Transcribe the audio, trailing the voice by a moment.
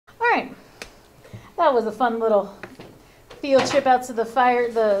That was a fun little field trip out to the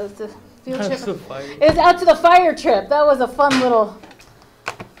fire. The field trip. It was out to the fire trip. That was a fun little.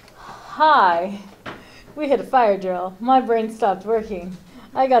 Hi. We hit a fire drill. My brain stopped working.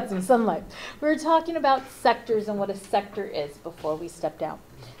 I got some sunlight. We were talking about sectors and what a sector is before we stepped out.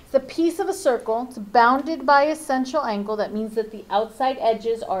 It's a piece of a circle. It's bounded by essential angle. That means that the outside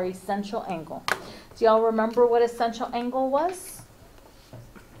edges are essential angle. Do y'all remember what essential angle was?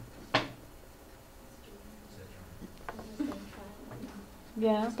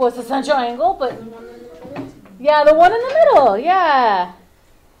 Yeah, what's essential angle? But yeah, the one in the middle. Yeah.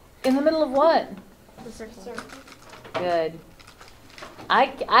 In the middle of what? The circle. Good. I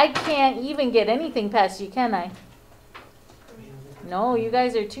can't even get anything past you, can I? No, you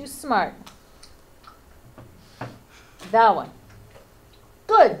guys are too smart. That one.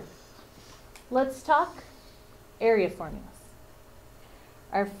 Good. Let's talk area formulas.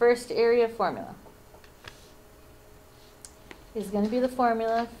 Our first area formula is going to be the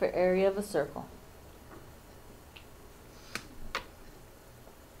formula for area of a circle.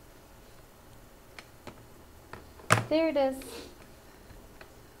 There it is.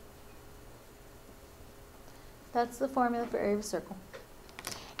 That's the formula for area of a circle.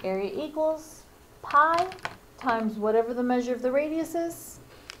 Area equals pi times whatever the measure of the radius is,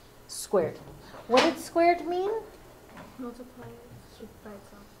 squared. What did squared mean? Multiply it by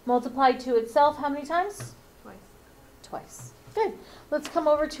itself. Multiply to itself how many times? Twice. Twice. Good. Let's come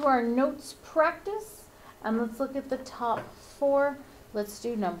over to our notes practice and let's look at the top 4. Let's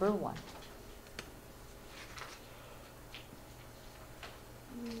do number 1.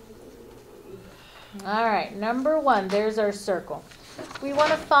 All right, number 1, there's our circle. We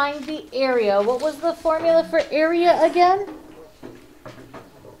want to find the area. What was the formula for area again?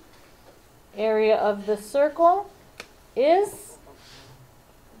 Area of the circle is,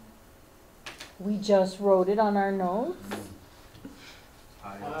 we just wrote it on our notes.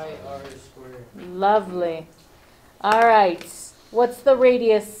 Pi r squared. Lovely. All right, what's the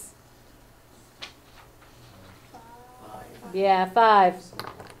radius? 5. Yeah, 5.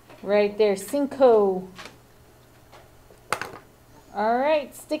 Right there, cinco. All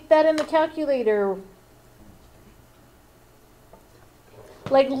right, stick that in the calculator.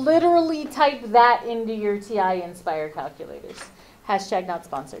 Like literally type that into your TI Inspire calculators. Hashtag not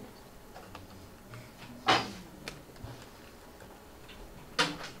sponsored.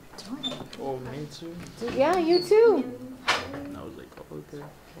 Oh, me too? Yeah, you too. I was like, oh, okay.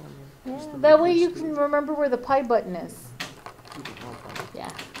 Yeah, that way you can remember where the pi button is.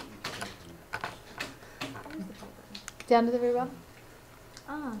 Yeah. Down to the very bottom?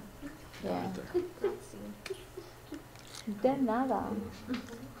 Ah. Yeah. Let's see. De nada.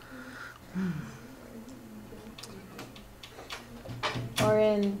 Or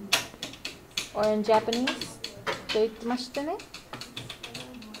in Japanese? Doitemashita ne?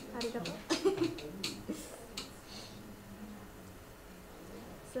 Arigato.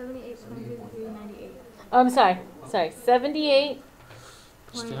 78.5398. Oh, I'm sorry. 78.53.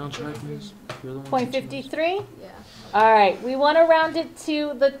 Stay on track, miss. You're the one Point teaching us. 53? Yeah. All right, we want to round it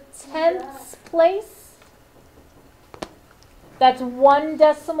to the 10th place. That's 1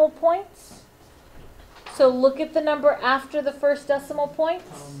 decimal point. So look at the number after the first decimal point.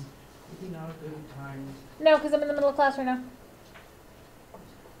 No, because I'm in the middle of class right now.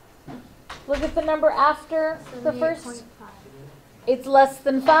 Look at the number after the first. 78.5. It's less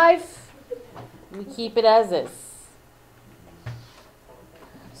than 5. We keep it as is.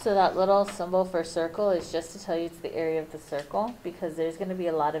 So that little symbol for circle is just to tell you it's the area of the circle, because there's going to be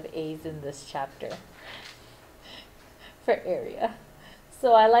a lot of A's in this chapter for area.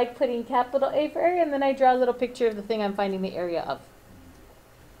 So I like putting capital A for area, and then I draw a little picture of the thing I'm finding the area of.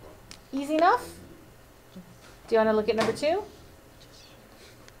 Easy enough? Do you want to look at number 2?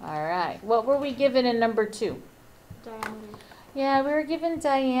 All right. What were we given in number 2? Diameter. Yeah, we were given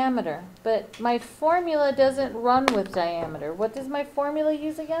diameter, but my formula doesn't run with diameter. What does my formula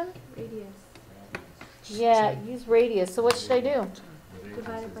use again? Radius. Yeah, use radius. So what should I do?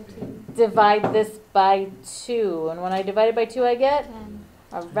 Divided by 2. Divide this by 2. And when I divide it by 2, I get? 10.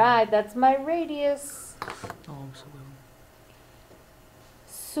 All right, that's my radius. Oh, I'm so little.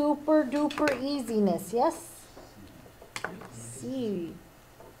 Super duper easiness, yes? See.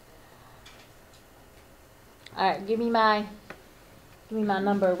 All right, give me my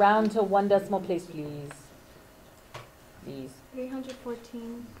number. Round to 1 decimal place, please. Please.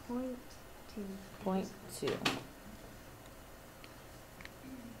 314.2. 0.2.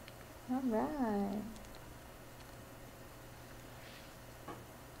 All right.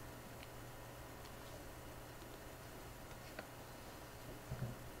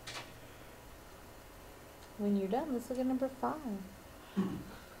 when you're done, let's look at number 5.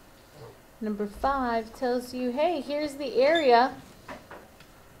 Number 5 tells you, hey, here's the area.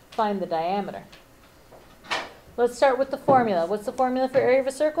 Find the diameter. Let's start with the formula. What's the formula for area of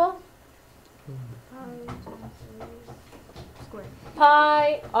a circle? Pi times squared.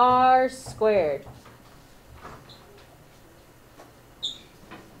 Pi r squared.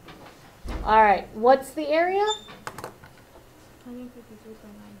 All right, what's the area? 153.9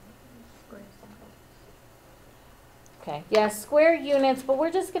 squares. Okay, yeah, square units, but we're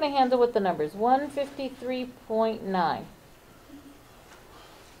just going to handle with the numbers. 153.9.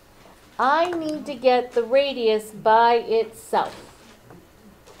 I need to get the radius by itself.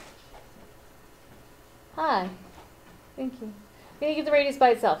 Hi. Thank you. I'm going to get the radius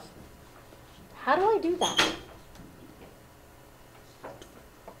by itself. How do I do that?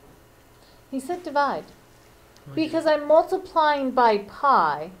 He said divide. Because I'm multiplying by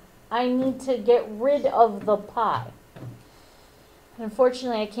pi, I need to get rid of the pi.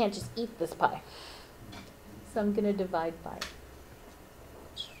 Unfortunately, I can't just eat this pie. So I'm going to divide by it.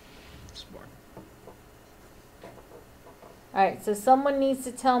 Smart. All right, so someone needs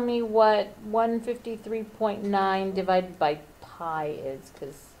to tell me what 153.9 divided by pi is,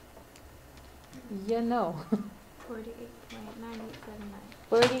 because you know. 48.9879.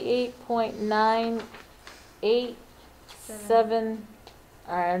 48.987.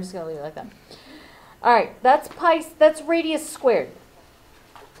 All right, I'm just going to leave it like that. All right, that's pi, that's radius squared.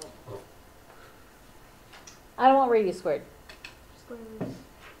 I don't want radius squared. Square root.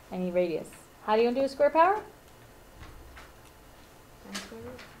 I need radius. How do you do a square power? Times square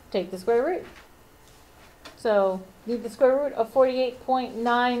root. Take the square root. So, need the square root of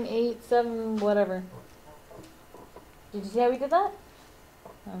 48.987, whatever. Did you see how we did that?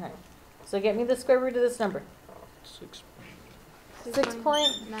 Okay. So get me the square root of this number. 6.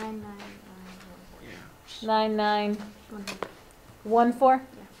 6.9991. 9914.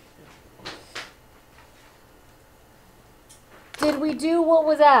 Did we do what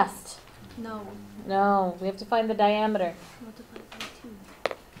was asked? No. No, we have to find the diameter. Multiply by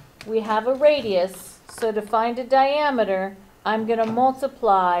 2. We have a radius, so to find a diameter, I'm going to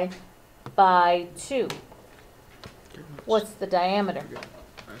multiply by 2. What's the diameter?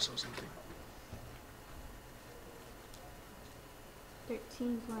 I saw something.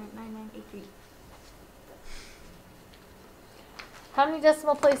 13.9983. How many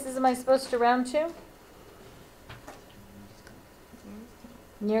decimal places am I supposed to round to?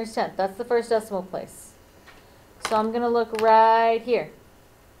 Nearest 10th. That's the first decimal place. So I'm going to look right here.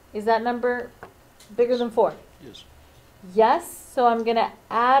 Is that number bigger than 4? Yes. Yes, so I'm going to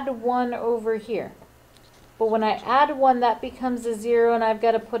add 1 over here. But when I add 1, that becomes a 0, and I've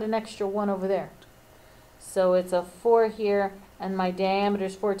got to put an extra 1 over there. So it's a 4 here, and my diameter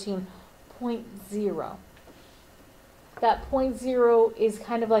is 14.0. That 0.0 is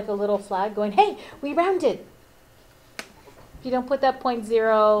kind of like a little flag going, hey, we rounded. If you don't put that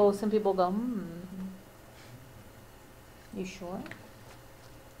 0.0, some people go, You sure?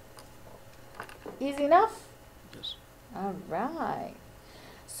 Easy enough? Yes. All right.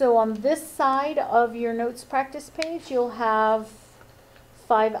 So on this side of your notes practice page, you'll have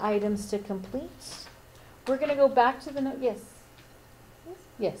 5 items to complete. We're going to go back to the note. Yes.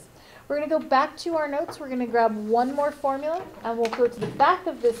 Yes. We're going to go back to our notes. We're going to grab one more formula, and we'll go to the back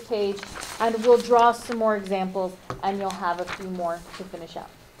of this page, and we'll draw some more examples, and you'll have a few more to finish out.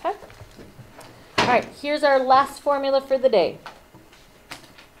 Okay? All right, here's our last formula for the day.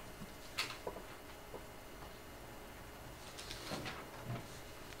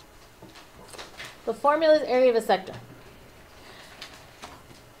 The formula is area of a sector.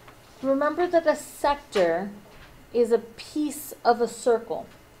 Remember that a sector is a piece of a circle.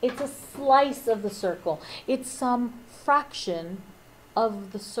 It's a slice of the circle. It's some fraction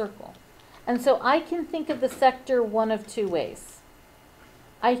of the circle. And so I can think of the sector one of 2 ways.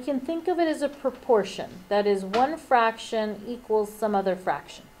 I can think of it as a proportion. That is, one fraction equals some other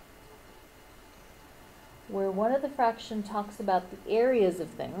fraction. Where one of the fraction talks about the areas of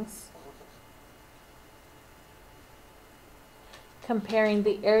things, comparing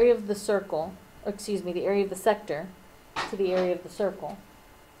the area of the circle, or excuse me, the area of the sector to the area of the circle.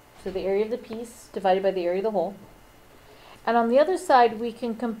 So the area of the piece divided by the area of the whole. And on the other side, we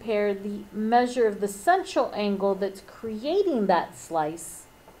can compare the measure of the central angle that's creating that slice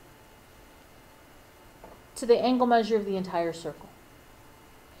to the angle measure of the entire circle.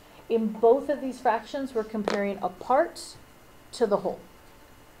 In both of these fractions, we're comparing a part to the whole.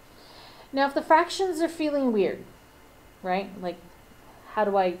 Now, if the fractions are feeling weird, right? Like, how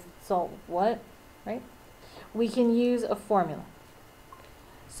do I solve what, right? We can use a formula.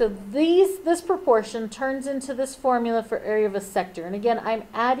 So this proportion turns into this formula for area of a sector. And again, I'm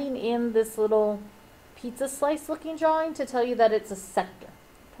adding in this little pizza slice looking drawing to tell you that it's a sector.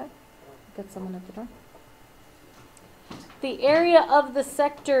 Okay, got someone at the door. The area of the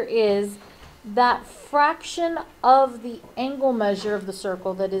sector is that fraction of the angle measure of the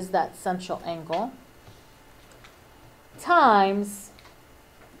circle that is that central angle times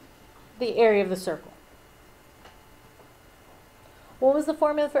the area of the circle. What was the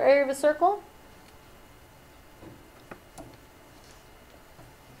formula for area of a circle?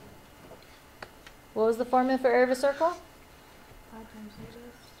 What was the formula for area of a circle? 5 times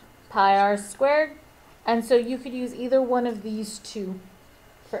radius. Pi r squared. And so you could use either one of these two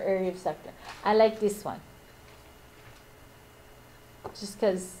for area of sector. I like this one. Just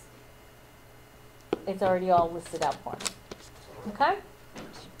because it's already all listed out for me. Okay?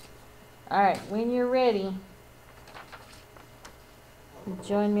 All right, when you're ready,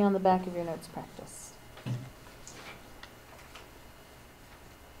 join me on the back of your notes practice.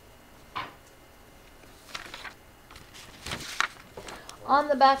 On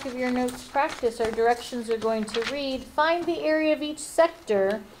the back of your notes practice, our directions are going to read, find the area of each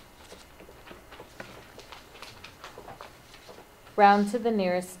sector, round to the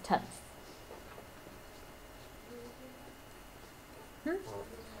nearest tenth.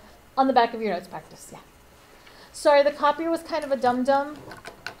 On the back of your notes practice, yeah. Sorry, the copier was kind of a dum-dum,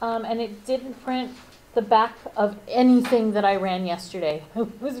 and it didn't print the back of anything that I ran yesterday. I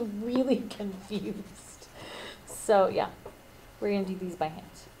was really confused. So, yeah. We're going to do these by hand.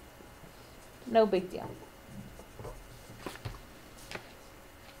 No big deal.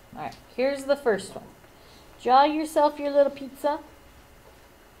 All right, here's the first one. Draw yourself your little pizza.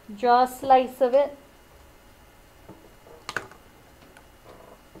 Draw a slice of it.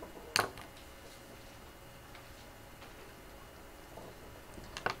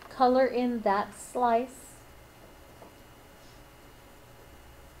 Color in that slice.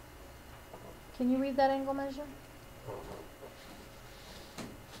 Can you read that angle measure?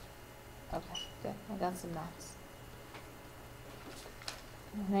 Okay, good. I got some knots.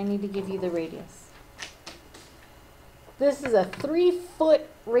 And I need to give you the radius. This is a 3-foot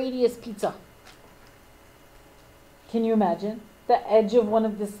radius pizza. Can you imagine? The edge of one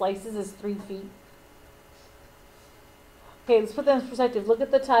of the slices is 3 feet. Okay, let's put that in perspective. Look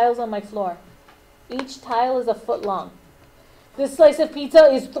at the tiles on my floor. Each tile is a foot long. This slice of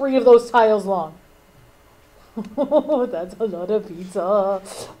pizza is 3 of those tiles long. That's a lot of pizza.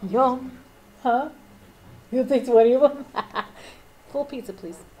 Yum. Huh? You'll take 20 of them? Full pizza,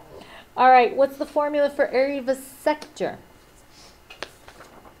 please. All right, what's the formula for area of a sector?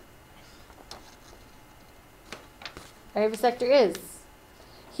 Area of a sector is.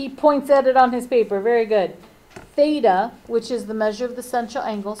 He points at it on his paper. Very good. Theta, which is the measure of the central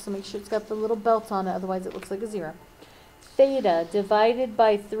angle, so make sure it's got the little belt on it, otherwise it looks like a 0. Theta divided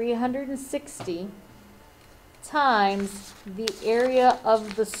by 360 times the area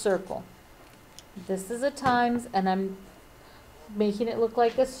of the circle. This is a times, and I'm making it look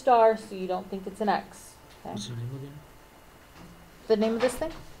like a star so you don't think it's an X. Okay? What's the name again? The name of this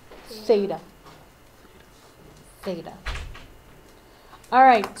thing? Theta. Theta. All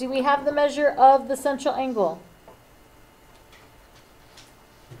right, do we have the measure of the central angle?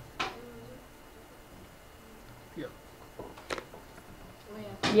 Yeah.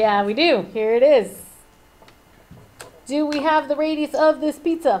 Yeah, we do. Here it is. Do we have the radius of this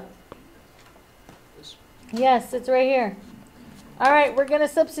pizza? Yes, it's right here. All right, we're going to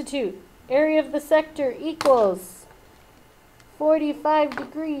substitute. Area of the sector equals 45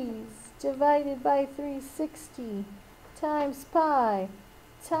 degrees divided by 360 times pi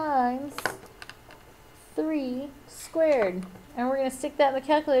times 3 squared. And we're going to stick that in the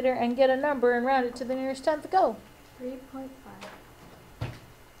calculator and get a number and round it to the nearest tenth. Go. 3.5.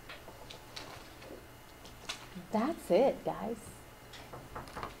 That's it, guys.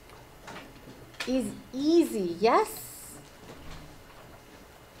 Is easy, yes?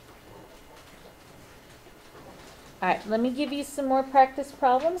 All right, let me give you some more practice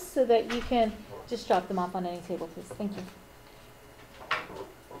problems so that you can just drop them off on any table, please. Thank you.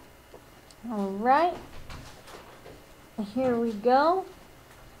 All right. Here we go.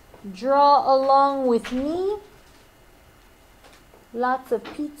 Draw along with me. Lots of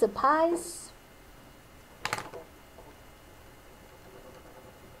pizza pies.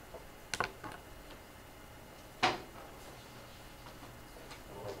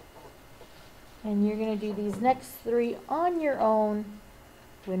 And you're going to do these next 3 on your own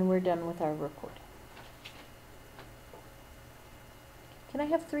when we're done with our recording. Can I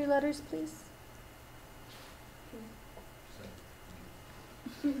have 3 letters, please?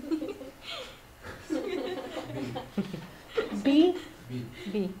 B? B.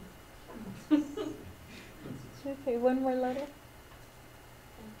 B. Okay, one more letter.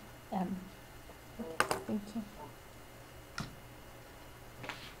 M. Okay, thank you.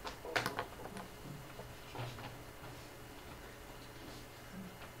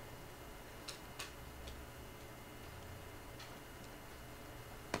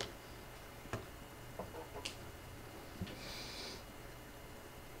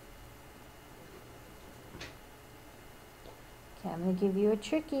 Okay, I'm going to give you a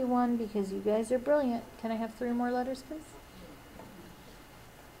tricky one because you guys are brilliant. Can I have 3 more letters, please?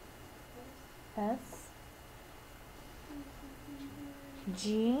 S.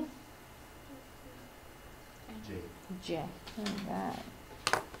 G. J. J. Alright.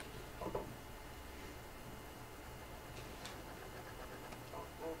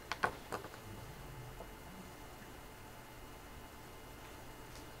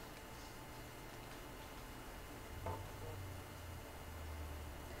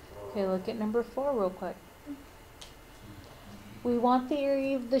 Okay, look at number 4 real quick. We want the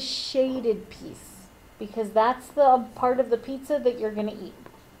area of the shaded piece because that's the part of the pizza that you're going to eat.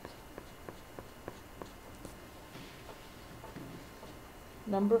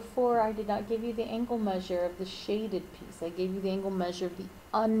 Number 4, I did not give you the angle measure of the shaded piece. I gave you the angle measure of the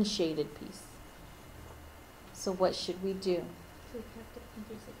unshaded piece. So what should we do? Subtract it from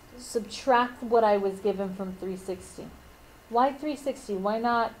 360. Subtract what I was given from 360. Why 360? Why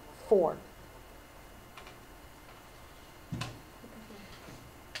not 4?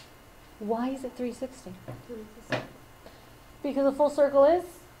 Why is it 360? Because a full circle is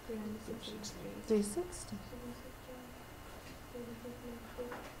 360.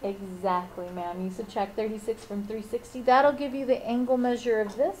 Exactly, ma'am. You subtract 36 from 360. That'll give you the angle measure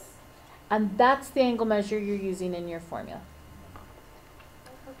of this, and that's the angle measure you're using in your formula.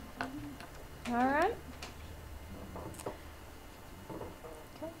 All right.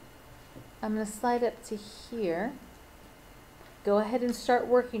 Okay. I'm going to slide up to here. Go ahead and start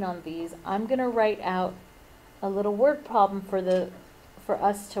working on these. I'm going to write out a little word problem for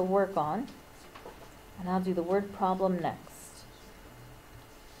us to work on, and I'll do the word problem next.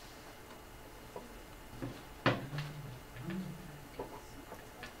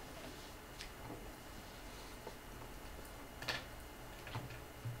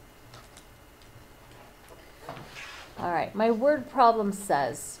 All right, my word problem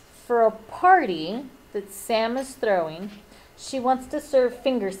says, for a party that Sam is throwing, she wants to serve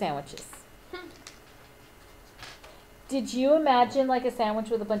finger sandwiches. Did you imagine like a sandwich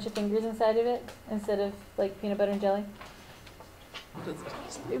with a bunch of fingers inside of it instead of like peanut butter and jelly? It is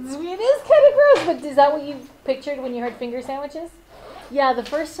kind of gross, but is that what you pictured when you heard finger sandwiches? Yeah, the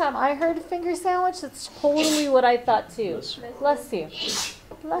first time I heard finger sandwich, that's totally what I thought too. Bless you.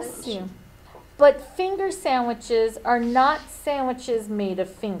 Bless you. But finger sandwiches are not sandwiches made of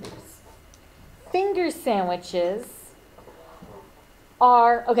fingers. Finger sandwiches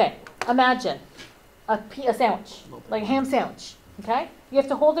are, okay, imagine a sandwich, like a ham sandwich, okay? You have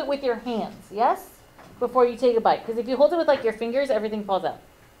to hold it with your hands, yes? Before you take a bite. Because if you hold it with like your fingers, everything falls out.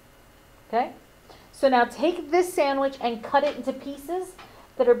 Okay? So now take this sandwich and cut it into pieces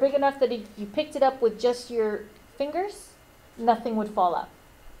that are big enough that if you picked it up with just your fingers, nothing would fall out.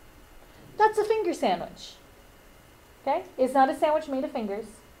 That's a finger sandwich. Okay? It's not a sandwich made of fingers.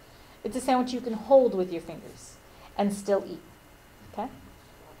 It's a sandwich you can hold with your fingers and still eat. Okay?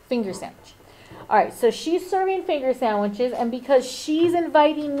 Finger sandwich. All right, so she's serving finger sandwiches, and because she's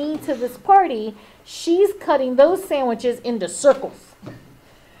inviting me to this party, she's cutting those sandwiches into circles.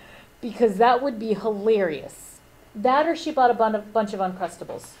 Because that would be hilarious. That or she bought a bunch of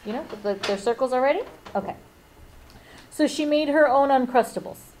Uncrustables. You know, they're circles already? Okay. So she made her own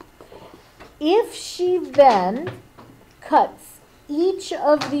Uncrustables. If she then cuts each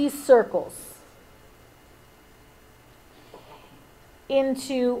of these circles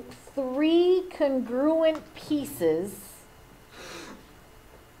into 3 congruent pieces,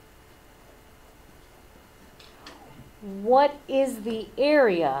 what is the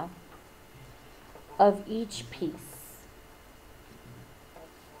area of each piece?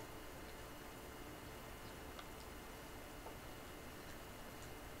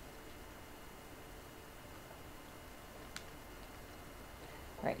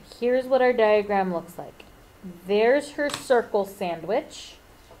 All right, here's what our diagram looks like. There's her circle sandwich.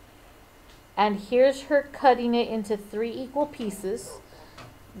 And here's her cutting it into 3 equal pieces.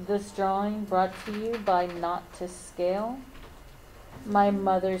 This drawing brought to you by Not to Scale, my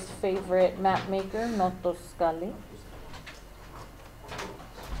mother's favorite map maker, Noto Scali.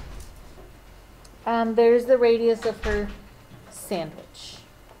 And there's the radius of her sandwich.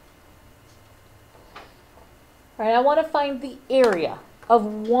 All right, I want to find the area of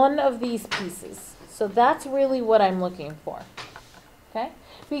one of these pieces. So that's really what I'm looking for. Okay?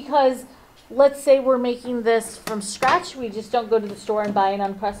 Because let's say we're making this from scratch. We just don't go to the store and buy an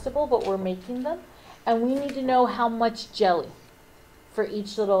Uncrustable, but we're making them. And we need to know how much jelly for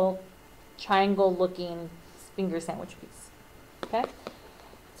each little triangle-looking finger sandwich piece. Okay?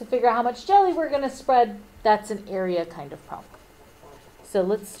 To figure out how much jelly we're going to spread, that's an area kind of problem. So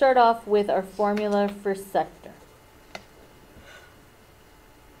let's start off with our formula for sector.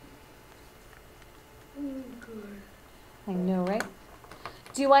 I know, right?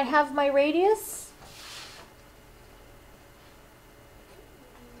 Do I have my radius?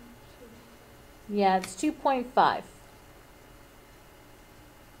 Yeah, it's 2.5.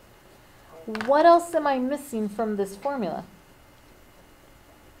 What else am I missing from this formula?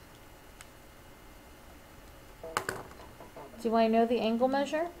 Do I know the angle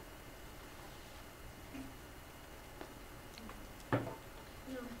measure?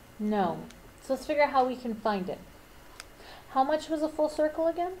 No. So let's figure out how we can find it. How much was a full circle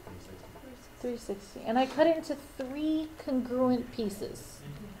again? 360. And I cut it into 3 congruent pieces.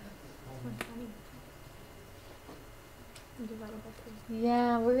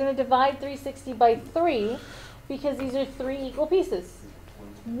 Yeah, we're going to divide 360 by 3 because these are 3 equal pieces.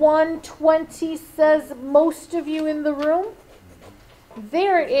 120 says most of you in the room.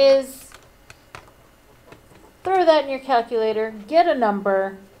 There it is. Throw that in your calculator, get a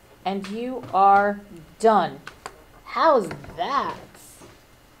number, and you are done. How's that?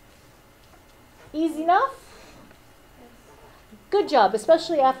 Easy enough? Good job,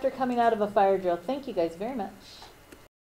 especially after coming out of a fire drill. Thank you guys very much.